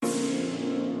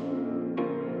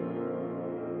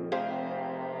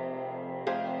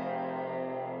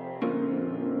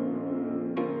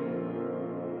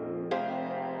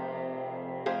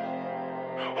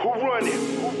Who run it?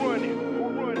 Who run it? Who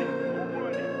run it?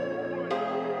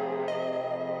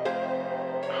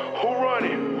 Who run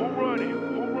it? Who run it?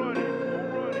 Who run it?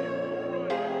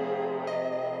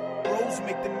 Bros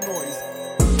make the noise.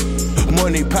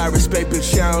 Money, pirates, paper,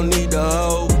 bitch, I don't need the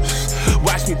hoes.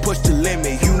 Watch me push the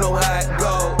limit, you know how it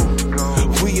go.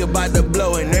 We about to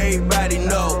blow and everybody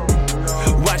know.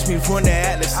 Watch me run the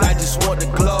atlas, I just want the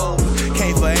glow.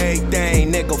 Came for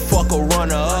everything, nigga, fuck a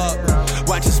runner up.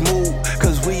 Watch us move,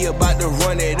 cause we about to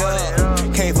run it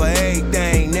up. Came for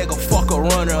everything, nigga, fuck a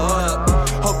runner up.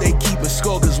 Hope they keep a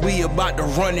score, cause we about to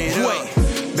run it up.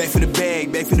 Back for the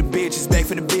bag, back for the bitches, back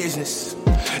for the business.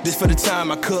 This for the time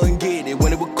I couldn't get it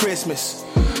when it was Christmas.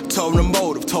 Told them the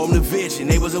motive, told them the vision,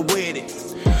 they wasn't with it.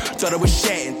 Thought I was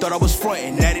chatting, thought I was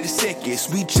frontin', that it the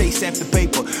sickest. We chase after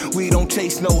paper, we don't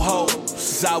chase no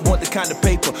hoes. I want the kind of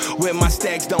paper where my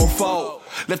stacks don't fold.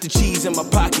 Left the cheese in my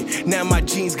pocket, now my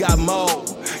jeans got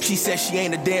mold. She said she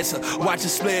ain't a dancer, watch her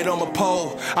split on my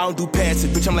pole. I don't do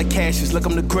passive, bitch, I'm like Cassius, look,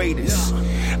 I'm the greatest.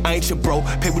 I ain't your bro,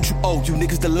 pay what you owe, you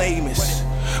niggas the lamest.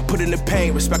 Put in the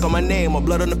pain, respect on my name, my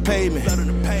blood on the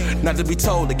pavement. Not to be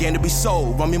told, again to be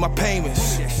sold, run me my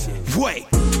payments. Wait.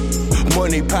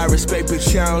 Money, pirates, paper,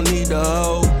 bitch, I don't need the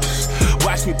hoes.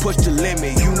 Watch me push the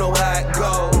limit, you know how it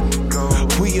go.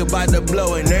 We about to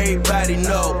blow and everybody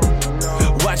know.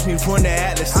 Watch me run the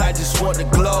atlas, I just want the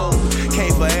glow.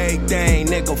 Came for everything,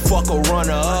 nigga, fuck a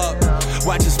runner up.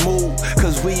 Watch us move,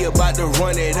 cause we about to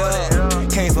run it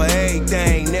up. Came for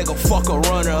everything, nigga, fuck a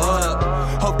runner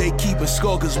up. Hope they keep a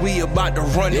score, cause we about to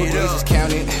run it up. Just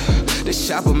counted, the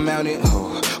shopper mounted.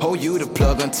 Hold you the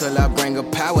plug until I bring a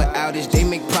power outage. They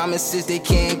make promises they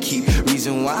can't keep.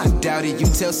 Reason why I doubt it. You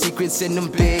tell secrets in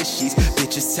them bed sheets.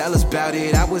 Bitches tell us about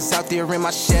it. I was out there in my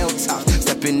shell top,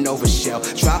 stepping over shell.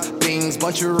 Drop bings,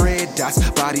 bunch of red dots.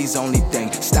 Body's only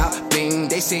thing. Stop bing.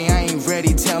 They say I ain't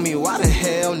ready. Tell me why the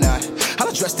hell not? I'll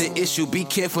address the issue. Be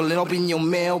careful and open your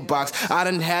mailbox. I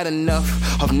done had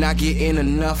enough of not getting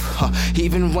enough.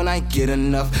 Even when I get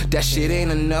enough, that shit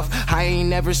ain't enough. I ain't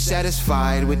never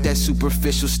satisfied with that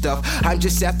superficial stuff. I'm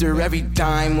just after every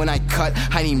dime when I cut.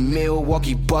 I need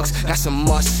Milwaukee Bucks, that's a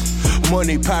must.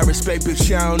 Money, pirates, paper,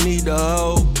 bitch, I don't need the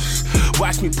hoes.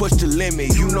 Watch me push the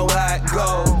limit, you know how it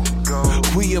go.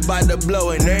 We about to blow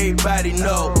and everybody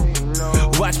know.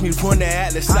 Watch me run the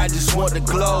atlas, I just want the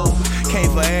glow. Came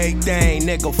for everything,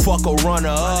 nigga, fuck a runner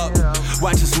up.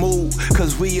 Watch us move,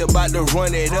 cause we about to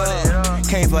run it up.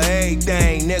 Came for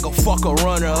everything, nigga, fuck a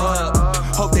runner up.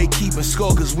 Hope they keep a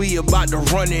score, cause we about to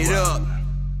run it up.